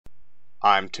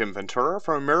I'm Tim Ventura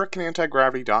from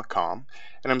AmericanAntiGravity.com,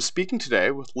 and I'm speaking today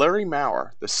with Larry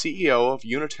Maurer, the CEO of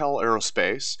Unitel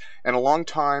Aerospace and a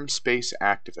longtime space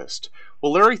activist.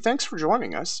 Well, Larry, thanks for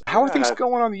joining us. How are things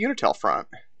going on the Unitel front?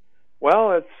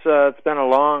 Well, it's been a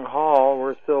long haul.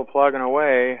 We're still plugging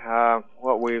away.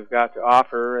 What we've got to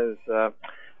offer is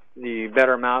the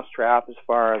better mousetrap as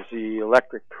far as the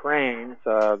electric trains,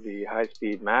 the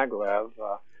high-speed MagLev.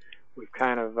 We've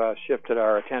kind of shifted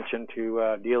our attention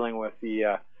to dealing with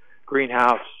the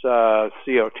greenhouse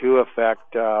CO2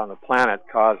 effect on the planet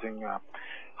causing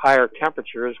higher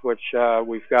temperatures, which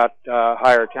we've got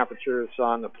higher temperatures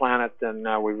on the planet than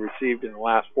we've received in the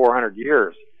last 400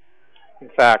 years. In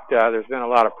fact, there's been a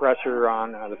lot of pressure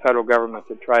on the federal government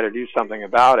to try to do something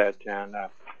about it, and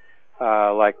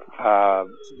like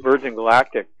Virgin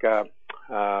Galactic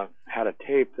had a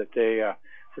tape that they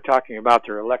were talking about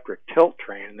their electric tilt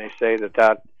train, and they say that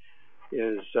that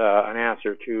is an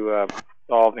answer to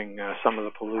solving some of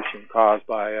the pollution caused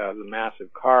by the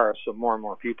massive cars. So more and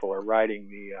more people are riding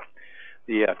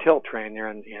the tilt train there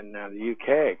in the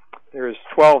UK. There's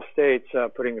 12 states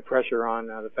putting the pressure on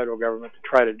the federal government to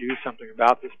try to do something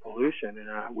about this pollution,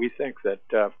 and we think that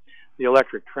the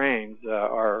electric trains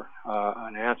are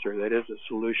an answer. That is a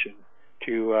solution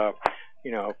to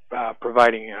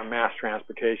providing mass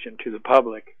transportation to the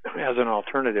public as an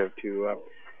alternative to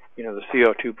the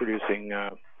CO2 producing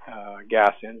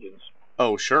gas engines.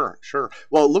 Oh, sure.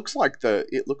 Well, it looks like the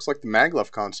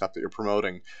maglev concept that you're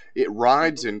promoting. It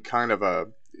rides in kind of a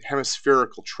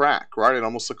hemispherical track, right? It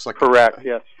almost looks like correct.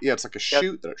 Yes. Yeah, it's like a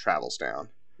chute that it travels down.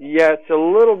 Yeah, it's a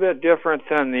little bit different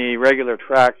than the regular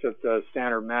tracks that the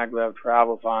standard maglev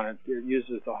travels on. It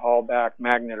uses the Hall-back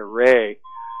magnet array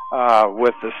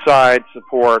with the side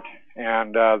support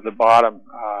and the bottom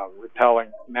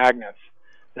repelling magnets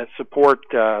that support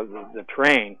the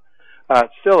train.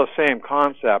 It's still the same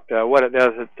concept. What it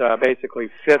does, it basically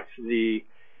fits the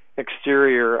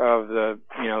exterior of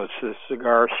it's a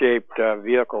cigar-shaped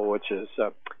vehicle, which has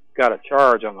got a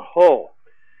charge on the hull.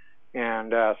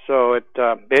 And so it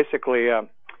basically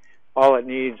all it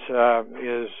needs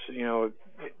is,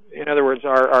 in other words,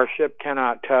 our ship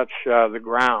cannot touch the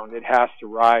ground. It has to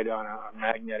ride on a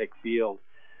magnetic field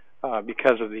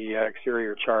because of the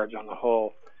exterior charge on the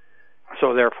hull.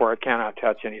 So therefore, it cannot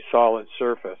touch any solid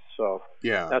surface. So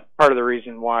yeah, that's part of the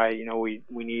reason why we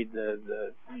need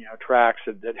the tracks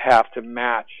that have to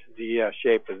match the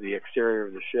shape of the exterior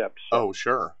of the ship. So, oh,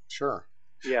 sure.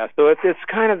 Yeah, so it's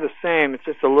kind of the same. It's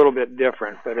just a little bit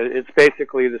different, but it's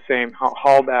basically the same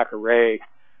Hall-back array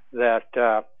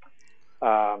that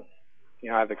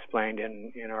I've explained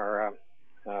in our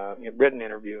written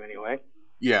interview anyway.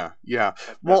 Yeah.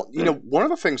 Well, one of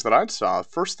the things that I saw,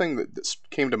 first thing that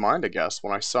came to mind, I guess,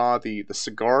 when I saw the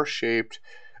cigar-shaped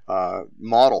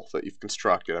model that you've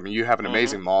constructed. I mean, you have an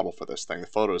amazing model for this thing. The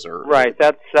photos are right.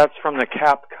 That's from the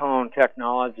cap cone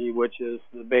technology, which is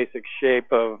the basic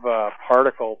shape of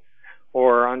particle,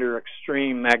 or under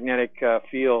extreme magnetic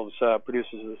fields,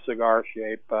 produces a cigar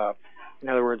shape. In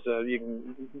other words, you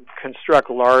can construct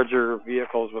larger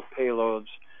vehicles with payloads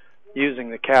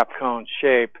using the cap cone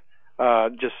shape.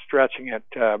 Just stretching it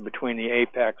between the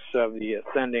apex of the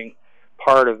ascending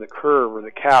part of the curve or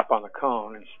the cap on the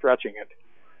cone and stretching it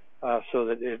so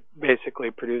that it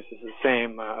basically produces the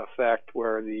same effect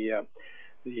where the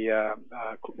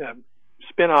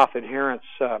spin-off adherence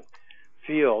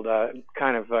field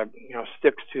kind of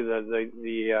sticks to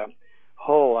the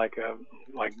hull like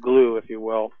glue, if you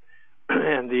will,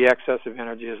 and the excessive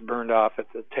energy is burned off at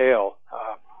the tail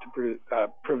to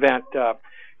prevent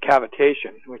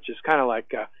cavitation, which is kind of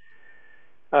like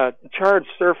charged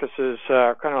surfaces,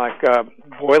 kind of like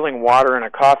boiling water in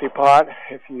a coffee pot.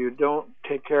 If you don't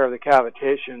take care of the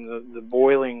cavitation, the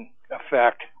boiling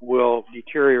effect will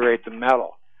deteriorate the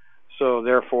metal. So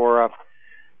therefore,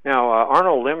 now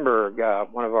Arnold Lindbergh,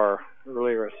 one of our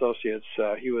earlier associates,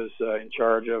 he was in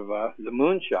charge of the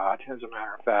moonshot, as a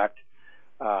matter of fact,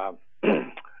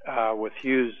 with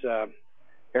Hughes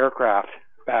aircraft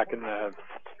back in the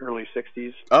early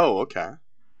 60s. Oh, okay.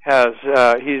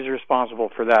 He's responsible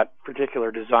for that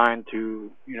particular design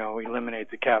to,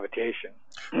 eliminate the cavitation.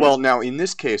 Well, now in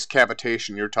this case,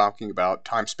 cavitation, you're talking about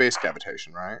time-space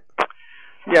cavitation, right?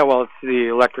 Yeah, well, it's the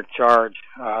electric charge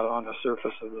on the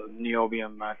surface of the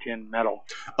niobium tin metal.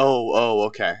 Oh,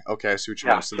 okay. I see what you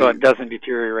mean. So it doesn't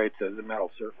deteriorate the metal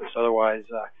surface. Otherwise,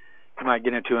 you might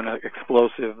get into an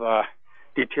explosive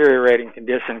deteriorating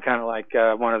condition, kind of like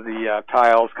one of the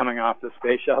tiles coming off the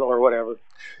space shuttle or whatever.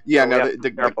 Yeah, so now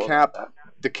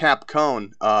the cap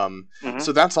cone,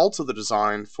 so that's also the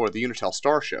design for the Unitel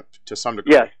Starship to some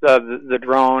degree. Yes, the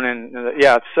drone, and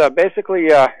it's basically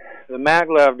the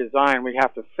MagLev design, we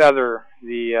have to feather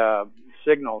the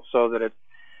signal so that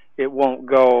it won't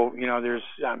go. There's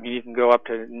you can go up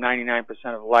to 99%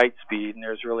 of light speed, and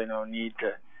there's really no need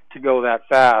to go that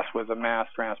fast with a mass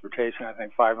transportation. I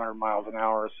think 500 miles an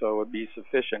hour or so would be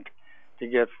sufficient to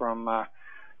get from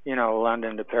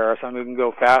London to Paris. I mean, we can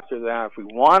go faster than that if we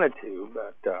wanted to,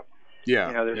 but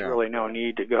there's really no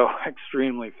need to go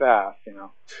extremely fast.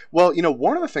 Well,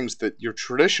 one of the things that your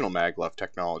traditional maglev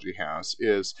technology has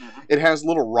is it has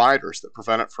little riders that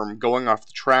prevent it from going off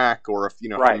the track, or if if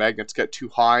the magnets get too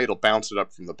high, it'll bounce it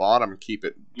up from the bottom and keep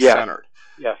it centered.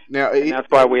 Yes. Now, and that's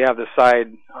why we have the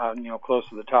side, close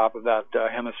to the top of that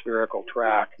hemispherical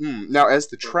track. Now, as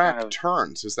the track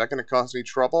turns, is that going to cause any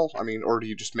trouble? I mean, or do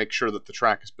you just make sure that the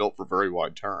track is built for very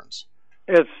wide turns?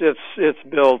 It's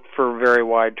built for very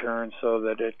wide turns so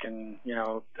that it can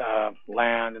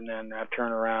land and then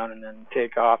turn around and then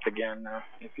take off again,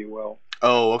 if you will.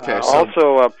 Oh, okay.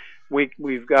 Also,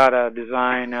 we've got a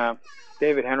design.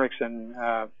 David Henriksen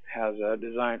has a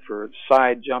design for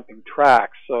side jumping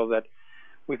tracks so that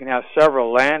we can have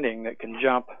several landing that can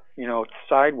jump,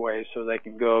 sideways, so they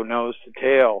can go nose to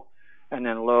tail and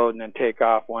then load and then take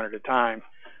off one at a time.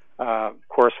 Of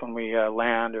course, when we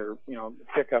land or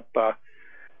pick up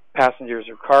passengers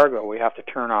or cargo, we have to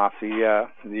turn off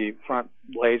the front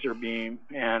laser beam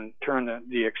and turn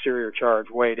the exterior charge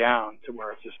way down to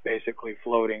where it's just basically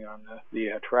floating on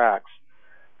the tracks,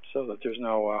 so that there's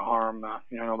no harm.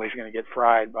 Nobody's going to get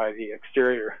fried by the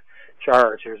exterior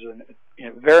charge. There's a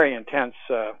very intense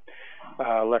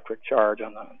electric charge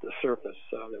on the surface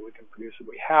that we can produce.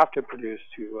 We have to produce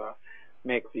to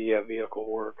make the vehicle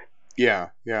work. Yeah.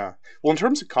 Well, in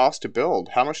terms of cost to build,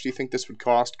 how much do you think this would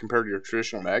cost compared to your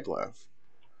traditional maglev?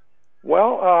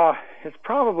 Well, it's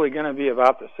probably going to be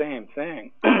about the same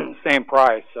thing, same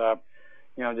price.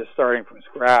 Just starting from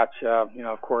scratch.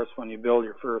 Of course, when you build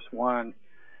your first one,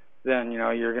 then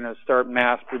you're going to start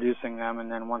mass producing them,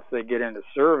 and then once they get into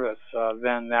service,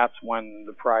 then that's when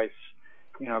the price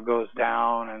goes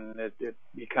down and it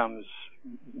becomes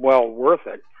well worth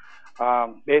it.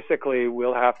 Basically,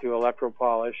 we'll have to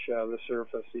electropolish the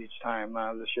surface each time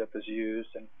the ship is used,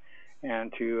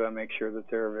 and to make sure that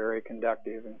they're very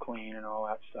conductive and clean and all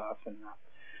that stuff. And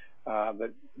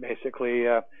but basically,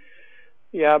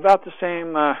 about the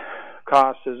same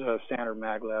cost as a standard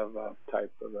maglev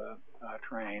type of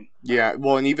train. Yeah,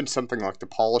 well, and even something like the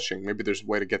polishing, maybe there's a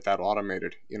way to get that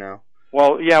automated.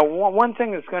 Well, yeah, one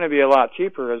thing that's going to be a lot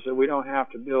cheaper is that we don't have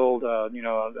to build, a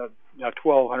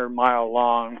 1,200-mile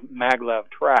long maglev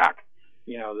track,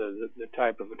 the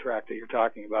type of a track that you're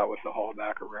talking about with the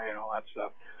haulback array and all that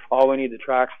stuff. All we need the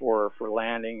tracks for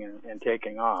landing and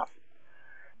taking off.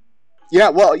 Yeah,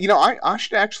 well, I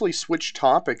should actually switch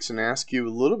topics and ask you a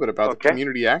little bit about the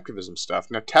community activism stuff.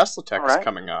 Now, Tesla Tech is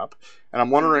coming up, and I'm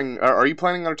wondering, are you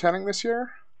planning on attending this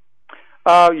year?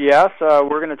 Yes,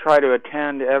 we're going to try to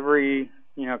attend every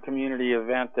community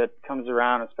event that comes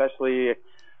around, especially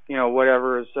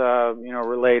whatever is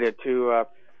related to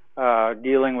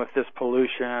dealing with this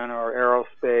pollution or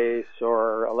aerospace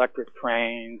or electric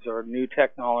trains or new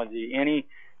technology. Any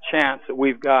chance that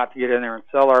we've got to get in there and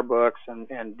sell our books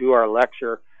and do our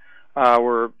lecture.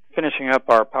 We're finishing up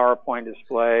our PowerPoint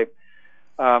display.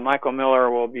 Michael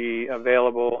Miller will be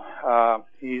available.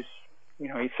 He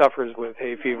suffers with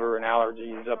hay fever and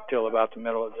allergies up till about the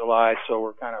middle of July, so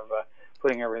we're kind of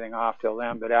putting everything off till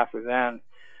then. But after then,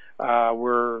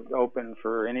 we're open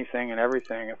for anything and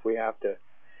everything. If we have to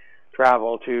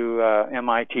travel to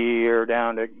MIT or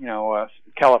down to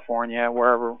California,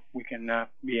 wherever we can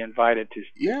be invited to.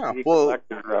 Yeah, well,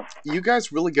 you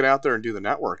guys really get out there and do the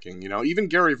networking. Even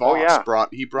Gary Voss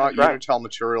brought Unitel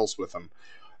materials with him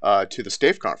to the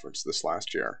STAFE conference this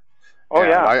last year. Oh,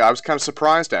 and I was kind of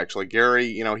surprised, actually.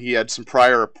 Gary, he had some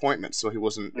prior appointments, so he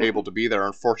wasn't able to be there,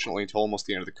 unfortunately, until almost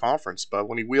the end of the conference. But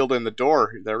when he wheeled in the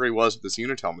door, there he was with his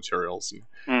Unitel materials.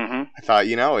 And I thought,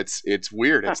 it's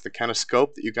weird. It's the kind of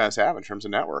scope that you guys have in terms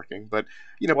of networking. But,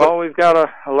 well, we've got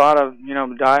a lot of,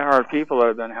 diehard people that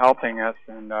have been helping us,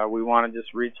 and we want to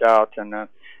just reach out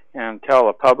and tell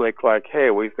the public, like, hey,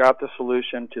 we've got the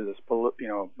solution to this,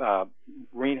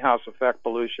 greenhouse effect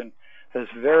pollution that's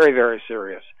very, very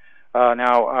serious.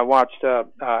 Now, I watched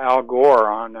Al Gore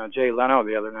on Jay Leno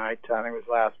the other night, I think it was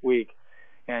last week,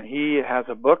 and he has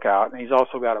a book out, and he's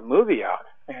also got a movie out,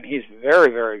 and he's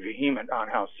very, very vehement on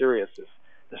how serious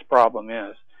this problem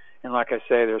is. And like I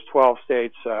say, there's 12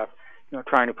 states,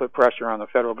 trying to put pressure on the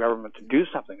federal government to do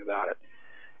something about it.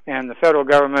 And the federal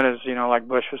government is, like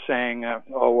Bush was saying,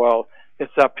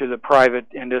 it's up to the private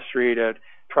industry to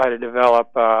try to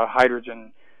develop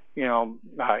hydrogen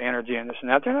energy and this and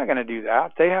that. They're not going to do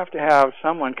that. They have to have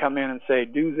someone come in and say,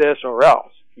 do this or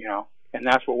else, and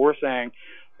that's what we're saying.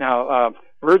 Now,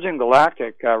 Virgin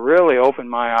Galactic really opened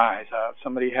my eyes.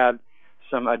 Somebody had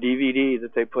a DVD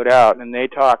that they put out, and they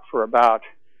talked for about,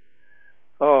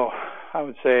 I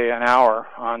would say an hour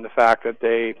on the fact that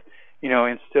they,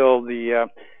 instilled the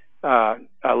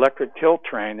electric tilt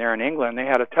train there in England. They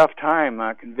had a tough time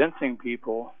convincing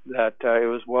people that it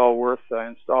was well worth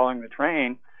installing the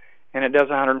train, and it does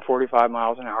 145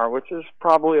 miles an hour, which is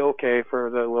probably okay for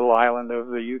the little island of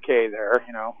the UK there,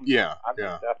 Yeah,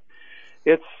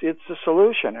 It's a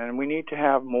solution, and we need to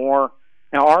have more.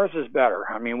 Now ours is better.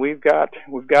 I mean, we've got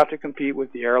to compete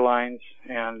with the airlines,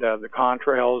 and the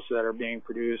contrails that are being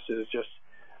produced is just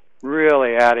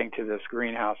really adding to this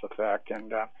greenhouse effect.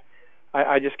 And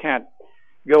I just can't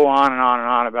go on and on and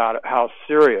on about how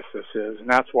serious this is, and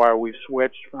that's why we've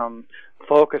switched from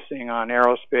focusing on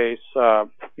aerospace,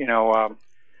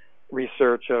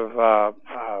 research of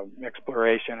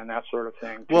exploration and that sort of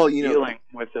thing, to dealing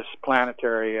with this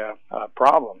planetary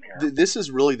problem here. This is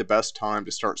really the best time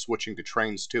to start switching to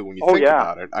trains too. When you think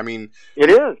about it, I mean, it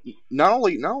is not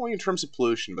only in terms of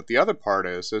pollution, but the other part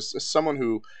is, as someone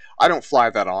who, I don't fly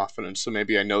that often, and so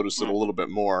maybe I notice it a little bit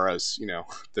more as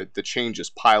the changes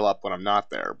pile up when I'm not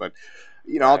there. But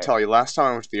I'll tell you, last time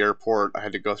I went to the airport, I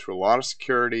had to go through a lot of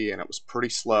security, and it was pretty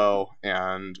slow.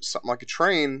 And something like a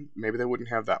train, maybe they wouldn't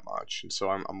have that much. And so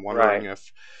I'm wondering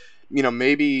if,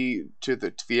 maybe to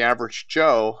the average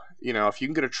Joe, if you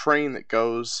can get a train that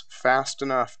goes fast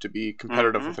enough to be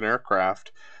competitive with an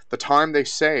aircraft, the time they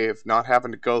save not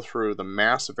having to go through the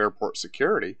massive airport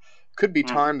security could be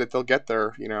time that they'll get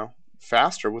there,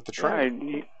 faster with the train.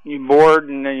 Yeah, you board,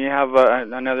 and then you have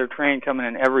another train coming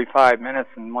in every 5 minutes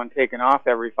and one taking off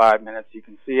every 5 minutes. You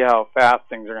can see how fast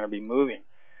things are going to be moving.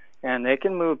 And they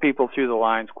can move people through the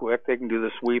lines quick. They can do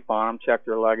the sweep on them, check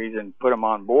their luggage, and put them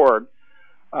on board.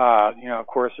 Of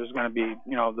course, there's going to be,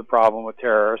 the problem with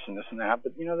terrorists and this and that.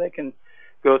 But, they can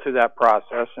go through that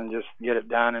process and just get it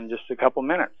done in just a couple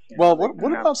minutes. Well,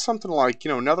 what about something like,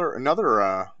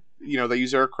 another they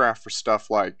use aircraft for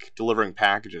stuff like delivering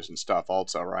packages and stuff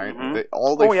also, right? They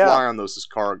fly on those as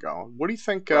cargo. What do you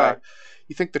think?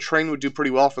 You think the train would do pretty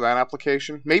well for that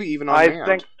application? Maybe even unmanned? I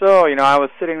think so. I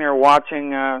was sitting there watching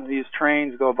these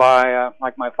trains go by.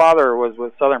 Like my father was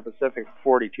with Southern Pacific for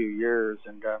 42 years,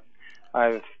 and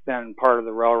I've been part of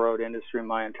the railroad industry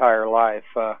my entire life.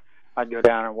 I'd go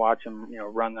down and watch them,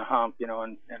 run the hump,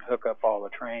 and hook up all the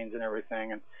trains and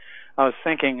everything. And I was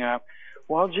thinking,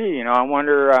 well, gee, I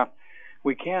wonder,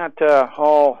 we can't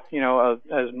haul,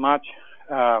 as much,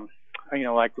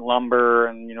 like lumber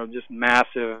and, just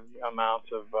massive amounts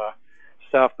of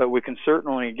stuff, but we can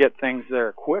certainly get things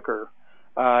there quicker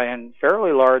in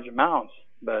fairly large amounts.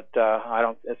 But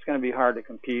it's going to be hard to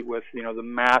compete with, the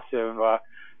massive,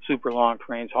 super long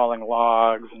trains hauling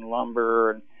logs and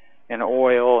lumber and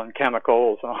oil and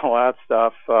chemicals and all that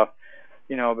stuff, but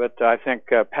I think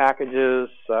packages,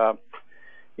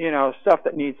 stuff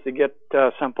that needs to get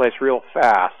someplace real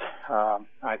fast,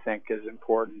 I think is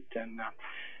important.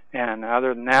 And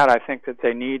other than that, I think that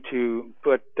they need to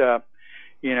put, the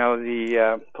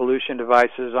pollution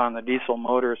devices on the diesel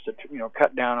motors to,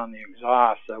 cut down on the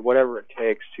exhaust, whatever it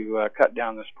takes to cut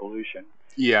down this pollution.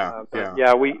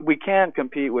 We can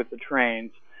compete with the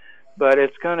trains, but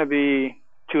it's going to be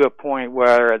to a point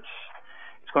where it's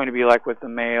going to be like with the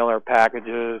mail or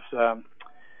packages,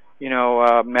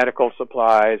 medical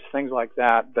supplies, things like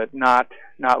that, but not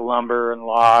lumber and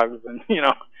logs, and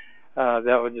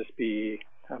that would just be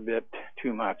a bit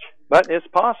too much. But it's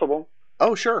possible.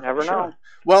 Oh, sure. Never know.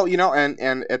 Well,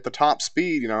 and at the top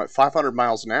speed, at 500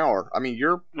 miles an hour, I mean,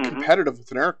 you're competitive with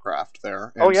an aircraft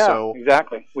there. And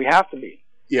exactly. We have to be.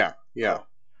 Yeah. So,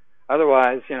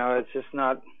 otherwise, it's just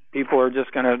not. People are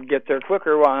just going to get there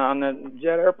quicker on the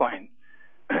jet airplane.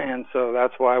 And so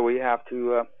that's why we have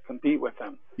to compete with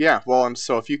them. Yeah, well, and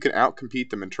so if you can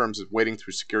outcompete them in terms of waiting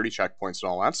through security checkpoints and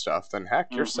all that stuff, then heck,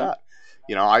 you're set.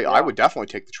 I would definitely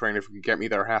take the train if it could get me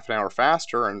there half an hour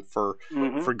faster. And for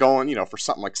going, for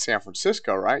something like San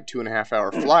Francisco, right, 2.5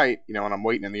 hour flight, and I'm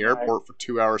waiting in the airport for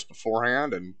 2 hours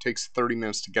beforehand, and it takes 30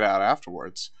 minutes to get out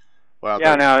afterwards. Well,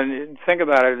 now think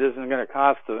about it. It isn't going to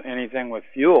cost anything with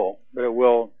fuel, but it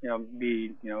will,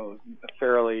 be,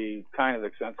 fairly kind of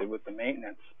expensive with the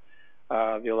maintenance,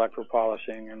 the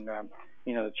electropolishing, and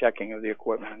the checking of the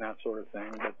equipment and that sort of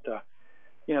thing. But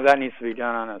that needs to be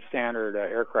done on a standard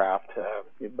aircraft.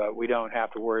 But we don't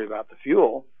have to worry about the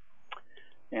fuel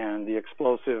and the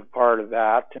explosive part of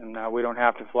that, and we don't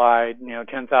have to fly,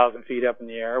 10,000 feet up in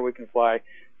the air. We can fly,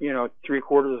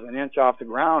 3/4 of an inch off the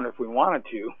ground if we wanted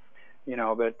to.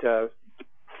 But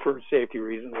for safety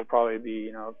reasons, will probably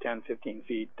be 10, 15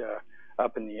 feet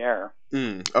up in the air.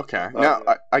 Okay. Now,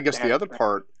 I guess the other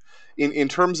part, in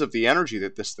terms of the energy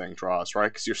that this thing draws,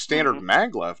 right? Because your standard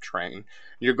MagLev train,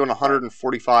 you're going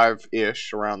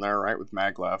 145-ish around there, right, with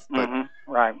MagLev. But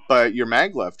right. But your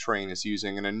MagLev train is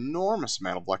using an enormous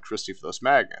amount of electricity for those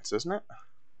magnets, isn't it?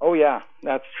 Oh yeah,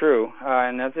 that's true,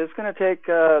 and it's going to take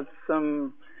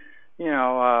some,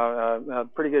 a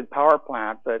pretty good power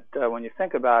plant. But when you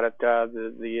think about it,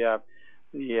 the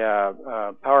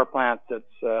power plant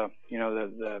that's the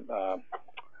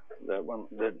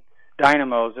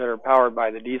dynamos that are powered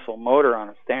by the diesel motor on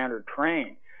a standard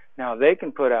train, now they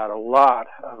can put out a lot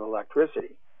of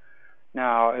electricity.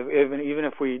 Now, even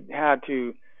if we had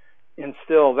to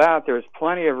instill that, there's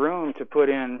plenty of room to put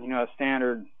in, a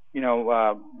standard,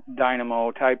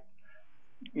 dynamo type,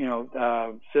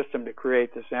 system to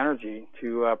create this energy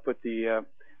to put the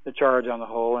charge on the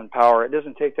hull and power. It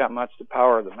doesn't take that much to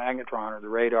power the magnetron or the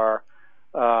radar,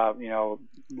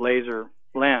 laser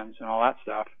lens and all that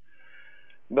stuff.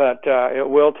 But it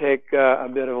will take a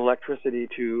bit of electricity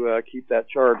to keep that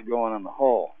charge going on the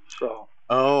hull. So.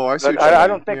 Oh, I see. I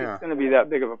don't think it's going to be that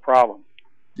big of a problem.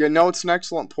 Yeah, no, it's an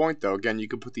excellent point, though. Again, you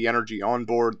could put the energy on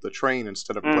board the train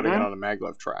instead of putting it on a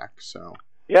MagLev track. So.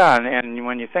 Yeah, and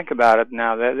when you think about it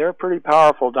now, they're pretty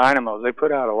powerful dynamos. They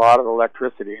put out a lot of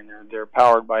electricity, and they're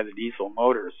powered by the diesel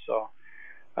motors. So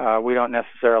we don't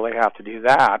necessarily have to do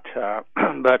that,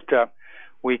 but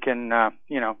we can,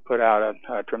 put out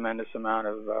a tremendous amount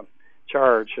of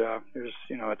charge.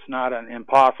 It's not an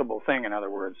impossible thing. In other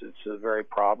words, it's very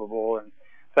probable. And in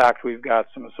fact, we've got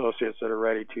some associates that are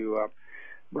ready to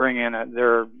bring in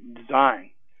their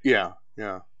design. Yeah.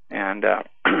 And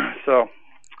so,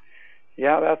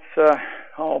 yeah, that's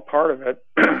all part of it.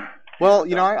 Well,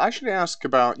 I should ask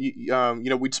about,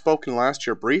 we'd spoken last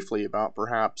year briefly about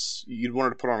perhaps you'd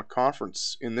wanted to put on a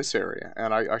conference in this area,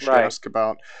 and I should ask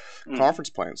about conference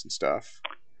plans and stuff.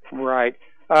 Right.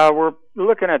 We're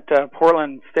looking at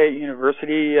Portland State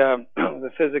University,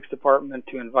 the physics department,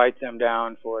 to invite them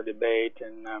down for a debate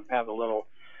and have a little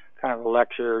kind of a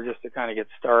lecture just to kind of get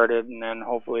started, and then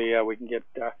hopefully we can get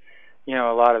a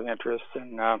lot of interest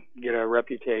and get a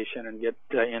reputation and get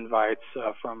invites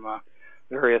from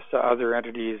various other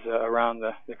entities around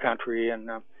the country, and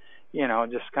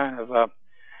just kind of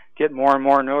get more and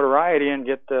more notoriety and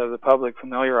get the public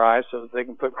familiarized so that they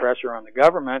can put pressure on the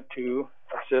government to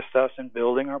assist us in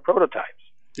building our prototypes.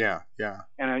 Yeah.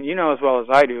 And as well as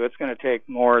I do, it's going to take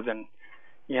more than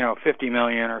 $50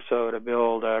 million or so to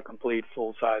build a complete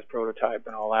full-size prototype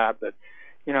and all that. But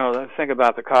let's think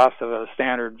about the cost of a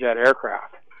standard jet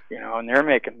aircraft. And they're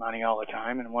making money all the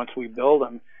time. And once we build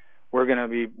them, we're going to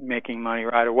be making money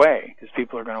right away because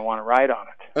people are going to want to ride on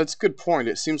it. That's a good point.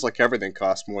 It seems like everything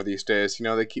costs more these days.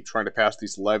 They keep trying to pass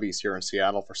these levies here in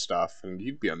Seattle for stuff, and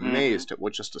you'd be amazed at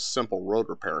what just a simple road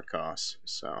repair costs.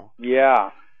 So.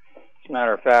 Yeah. As a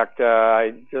matter of fact,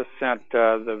 I just sent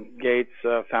the Gates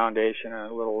Foundation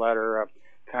a little letter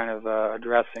kind of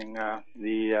addressing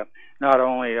the not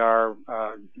only our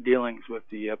dealings with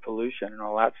the pollution and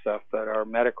all that stuff, but our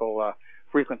medical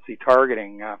frequency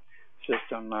targeting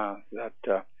system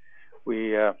that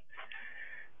we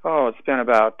it's been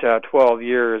about 12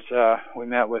 years. We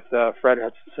met with Fred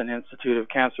Hutchinson Institute of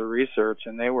Cancer Research,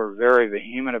 and they were very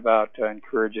vehement about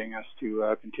encouraging us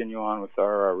to continue on with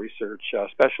our research,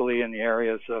 especially in the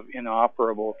areas of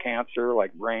inoperable cancer,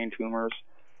 like brain tumors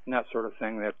and that sort of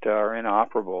thing that are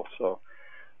inoperable. So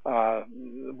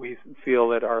we feel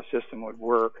that our system would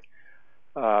work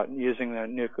using the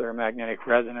nuclear magnetic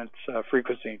resonance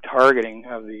frequency targeting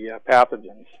of the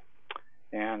pathogens.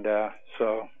 And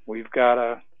so we've got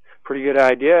a pretty good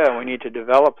idea, and we need to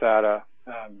develop that.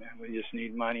 We just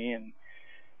need money, and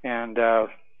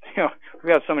we've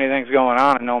got so many things going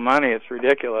on and no money, it's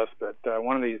ridiculous. But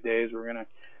one of these days we're going to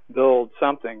build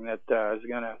something that is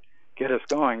going to get us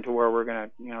going to where we're going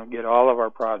to get all of our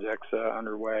projects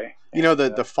underway.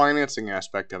 The financing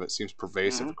aspect of it seems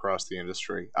pervasive across the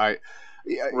industry.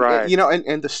 Right.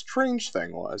 And the strange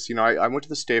thing was, I went to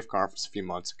the STAVE conference a few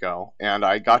months ago, and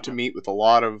I got to meet with a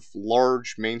lot of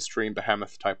large mainstream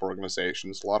behemoth type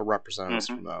organizations, a lot of representatives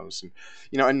from those, and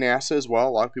NASA as well,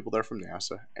 a lot of people there from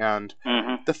NASA. And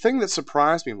the thing that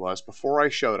surprised me was, before I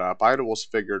showed up, I'd always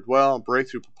figured, well,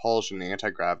 breakthrough propulsion,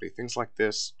 anti-gravity, things like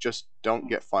this just don't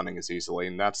get funding as easily,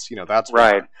 and that's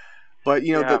right. Why. But,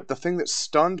 the thing that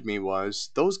stunned me was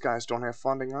those guys don't have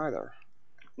funding either.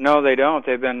 No, they don't.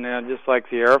 They've been just like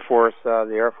the Air Force. The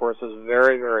Air Force is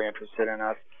very, very interested in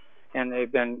us, and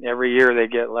they've been every year they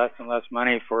get less and less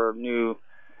money for new,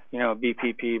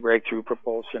 BPP breakthrough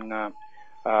propulsion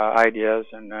ideas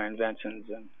and inventions,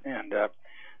 and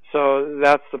So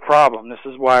that's the problem. This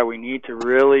is why we need to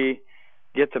really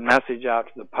get the message out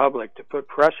to the public, to put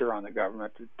pressure on the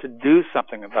government to do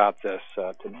something about this,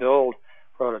 to build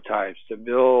prototypes, to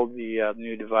build the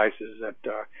new devices that,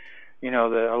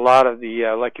 a lot of the,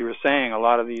 like you were saying, a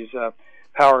lot of these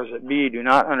powers that be do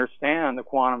not understand the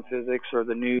quantum physics or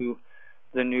the new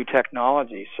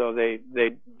technology, so they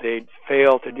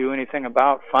fail to do anything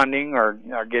about funding or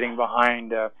getting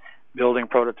behind building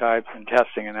prototypes and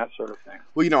testing and that sort of thing.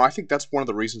 Well, I think that's one of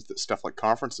the reasons that stuff like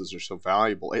conferences are so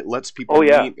valuable. It lets people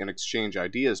meet and exchange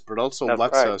ideas, but it also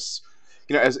lets us,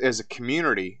 as a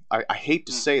community, I hate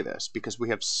to say this because we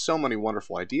have so many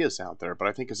wonderful ideas out there, but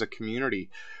I think as a community,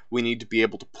 we need to be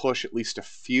able to push at least a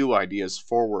few ideas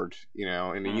forward, in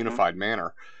a unified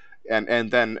manner.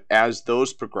 And then as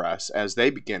those progress, as they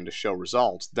begin to show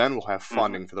results, then we'll have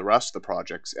funding for the rest of the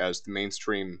projects as the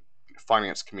mainstream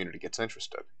finance community gets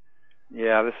interested.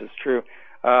 Yeah, this is true.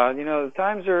 The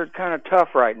times are kind of tough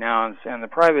right now, and the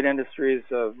private industries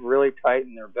have really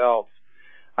tightened their belts.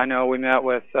 I know we met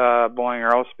with Boeing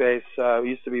Aerospace. It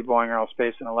used to be Boeing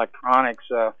Aerospace and Electronics.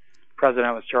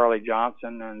 President was Charlie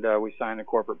Johnson, and we signed the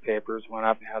corporate papers, went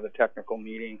up and had the technical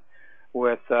meeting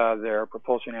with their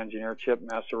propulsion engineer, Chip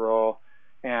Messerol,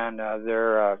 and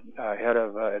their head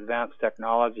of advanced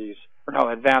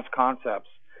concepts,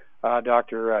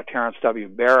 Dr. Terrence W.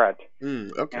 Barrett.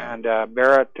 Okay. And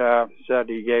Barrett said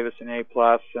he gave us an A+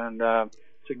 and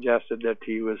suggested that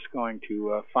he was going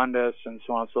to fund us and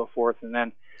so on and so forth. And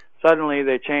then suddenly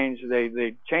they changed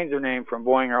their name from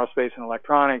Boeing Aerospace and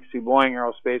Electronics to Boeing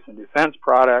Aerospace and Defense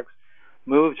Products,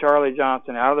 moved Charlie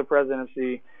Johnson out of the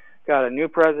presidency, got a new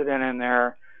president in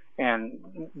there, and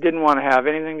didn't want to have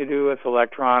anything to do with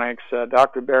electronics.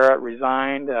 Dr. Barrett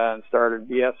resigned and started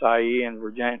BSIE in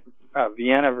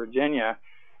Vienna, Virginia,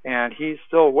 and he's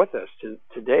still with us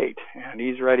to date, and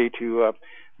he's ready to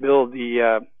build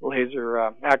the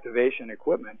laser activation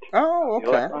equipment. Oh,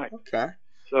 okay. Okay.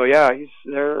 So yeah, he's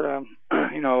there.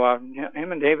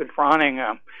 Him and David Froning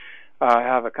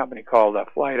have a company called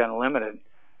Flight Unlimited,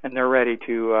 and they're ready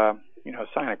to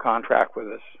sign a contract with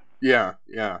us. Yeah,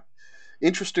 yeah.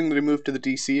 Interesting that he moved to the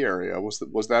D.C. area. Was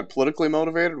that politically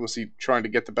motivated? Was he trying to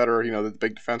get the better, the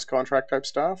big defense contract type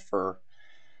stuff, or?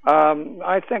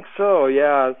 I think so.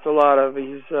 Yeah, it's a lot of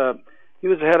he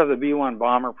was the head of the B-1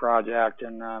 bomber project,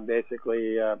 and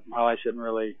basically, I shouldn't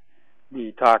really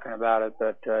be talking about it,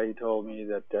 but he told me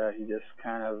that he just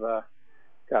kind of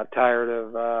got tired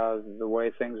of the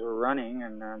way things were running,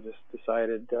 and just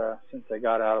decided, since they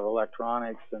got out of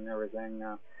electronics and everything,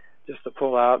 just to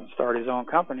pull out and start his own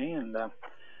company. And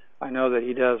I know that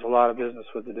he does a lot of business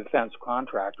with the defense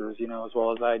contractors, as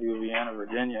well as I do. Vienna,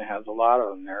 Virginia has a lot of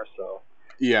them there, so.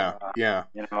 Yeah.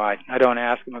 I don't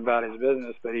ask him about his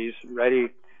business, but he's ready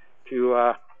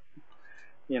to,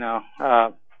 there's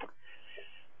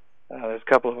a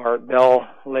couple of Art Bell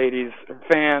ladies,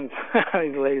 fans.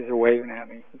 These ladies are waving at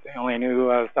me. They only knew who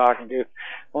I was talking to.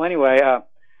 Well, anyway,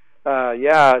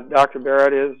 Dr.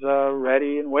 Barrett is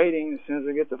ready and waiting as soon as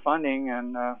we get the funding,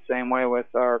 and same way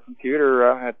with our computer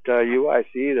at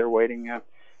UIC. They're waiting,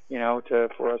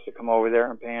 for us to come over there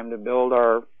and pay him to build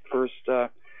our first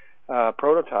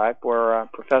prototype, where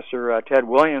Professor Ted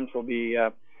Williams will be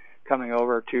coming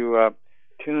over to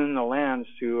tune the lens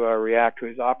to react to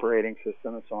his operating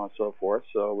system and so on and so forth.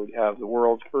 So we have the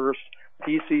world's first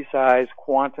PC-sized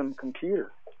quantum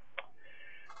computer,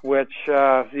 which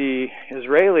the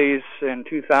Israelis in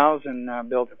 2000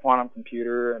 built a quantum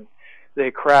computer, and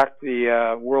they cracked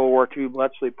the World War II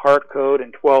Bletchley part code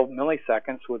in 12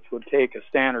 milliseconds, which would take a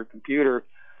standard computer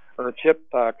or a chip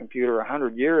computer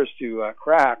 100 years to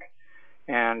crack.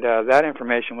 And that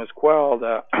information was quelled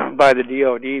by the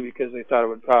DoD because they thought it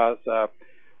would cause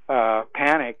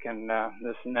panic and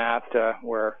this and that,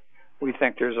 where we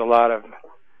think there's a lot of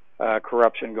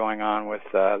corruption going on with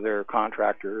their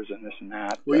contractors and this and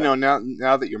that. Well,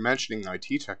 now that you're mentioning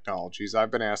IT technologies,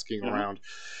 I've been asking around,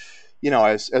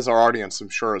 as our audience I'm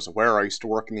sure is aware, I used to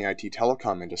work in the IT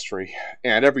telecom industry,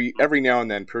 and every now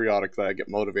and then, periodically, I get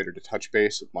motivated to touch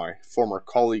base with my former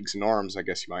colleagues in arms, I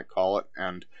guess you might call it,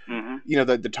 and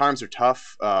the times are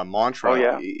tough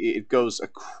mantra, it goes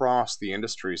across the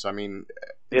industries. I mean,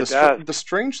 the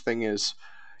strange thing is,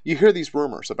 you hear these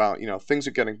rumors about, things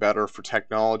are getting better for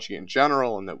technology in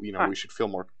general, and that, we should feel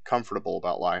more comfortable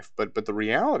about life. But the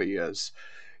reality is,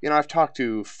 I've talked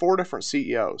to 4 different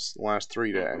CEOs the last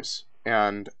 3 days,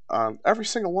 and every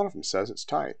single one of them says it's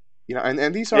tight.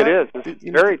 And these are... It's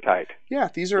very tight. Yeah,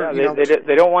 these are...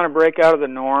 They don't want to break out of the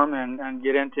norm and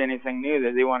get into anything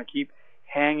new. They want to keep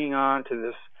hanging on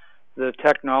to the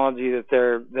technology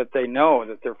that they know,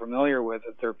 that they're familiar with,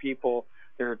 that their people,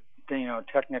 their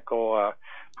technical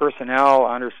personnel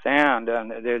understand,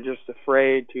 and they're just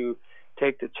afraid to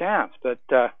take the chance. But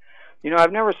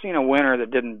I've never seen a winner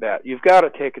that didn't bet. You've got to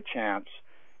take a chance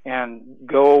and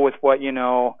go with what you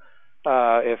know.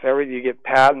 If ever you get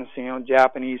patents,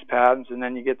 Japanese patents, and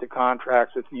then you get the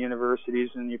contracts with the universities,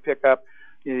 and you pick up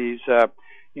these,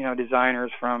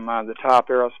 designers from the top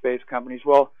aerospace companies.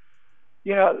 Well,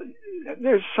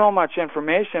 there's so much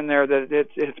information there that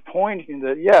it's pointing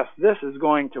that yes, this is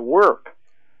going to work.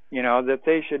 That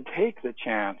they should take the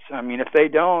chance. I mean, if they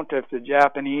don't, if the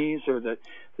Japanese or the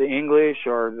English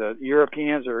or the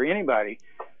Europeans or anybody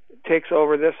takes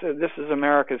over, this is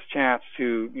America's chance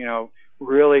to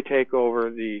really take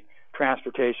over the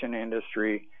transportation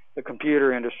industry, the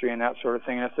computer industry, and that sort of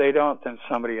thing. And if they don't, then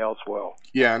somebody else will.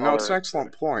 Yeah, no, it's an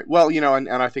excellent point. Well, and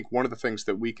I think one of the things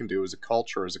that we can do as a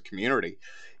culture, as a community,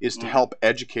 is to help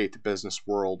educate the business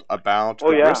world about the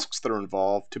risks that are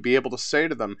involved, to be able to say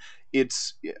to them,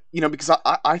 it's, because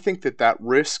I think that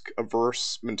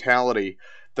risk-averse mentality,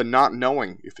 the not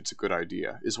knowing if it's a good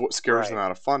idea, is what scares them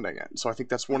out of funding it. And so I think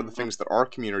that's one of the things that our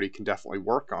community can definitely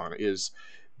work on, is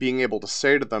being able to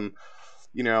say to them,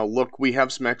 look, we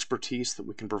have some expertise that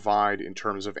we can provide in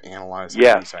terms of analyzing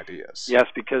these ideas. Yes,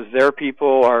 because their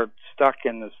people are stuck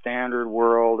in the standard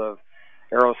world of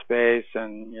aerospace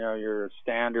and, your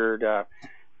standard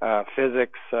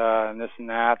physics and this and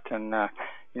that. And,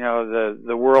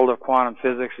 the world of quantum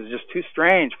physics is just too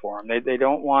strange for them. They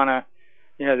don't want to,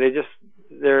 they just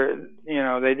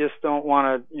don't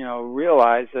want to,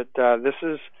 realize that this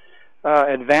is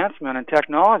advancement in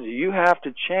technology. You have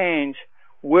to change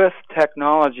with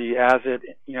technology as it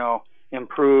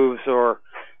improves or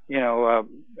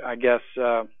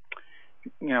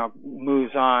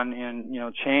moves on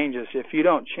and changes. If you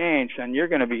don't change, then you're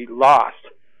going to be lost,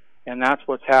 and that's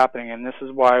what's happening. And this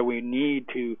is why we need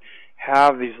to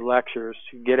have these lectures,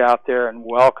 to get out there and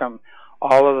welcome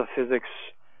all of the physics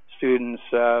students,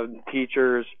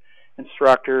 teachers,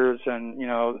 instructors, and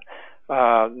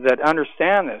that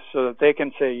understand this, so that they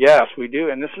can say, yes, we do.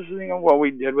 And this is what we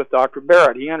did with Dr.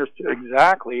 Barrett. He understood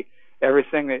exactly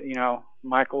everything that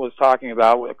Michael was talking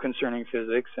about concerning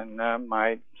physics, and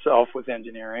myself with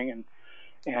engineering,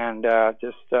 and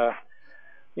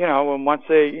once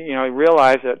they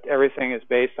realize that everything is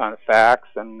based on facts,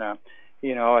 and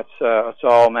it's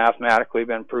all mathematically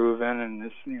been proven, and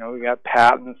this we got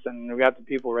patents, and we got the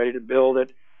people ready to build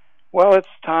it. Well, it's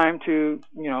time to,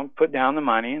 put down the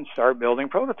money and start building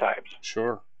prototypes.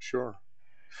 Sure.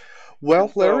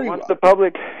 Well, Larry, once the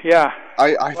public,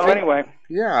 anyway.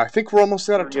 Yeah, I think we're almost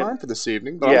out of time for this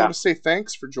evening, but I want to say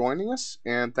thanks for joining us,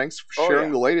 and thanks for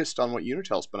sharing the latest on what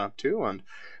Unitel's been up to, and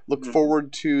look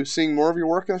forward to seeing more of your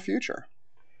work in the future.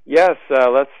 Yes,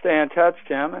 let's stay in touch,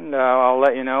 Tim, and I'll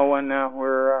let you know when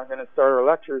we're going to start our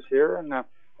lectures here, and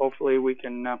hopefully we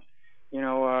can,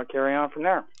 carry on from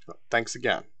there. Thanks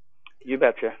again. You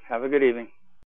betcha. Have a good evening.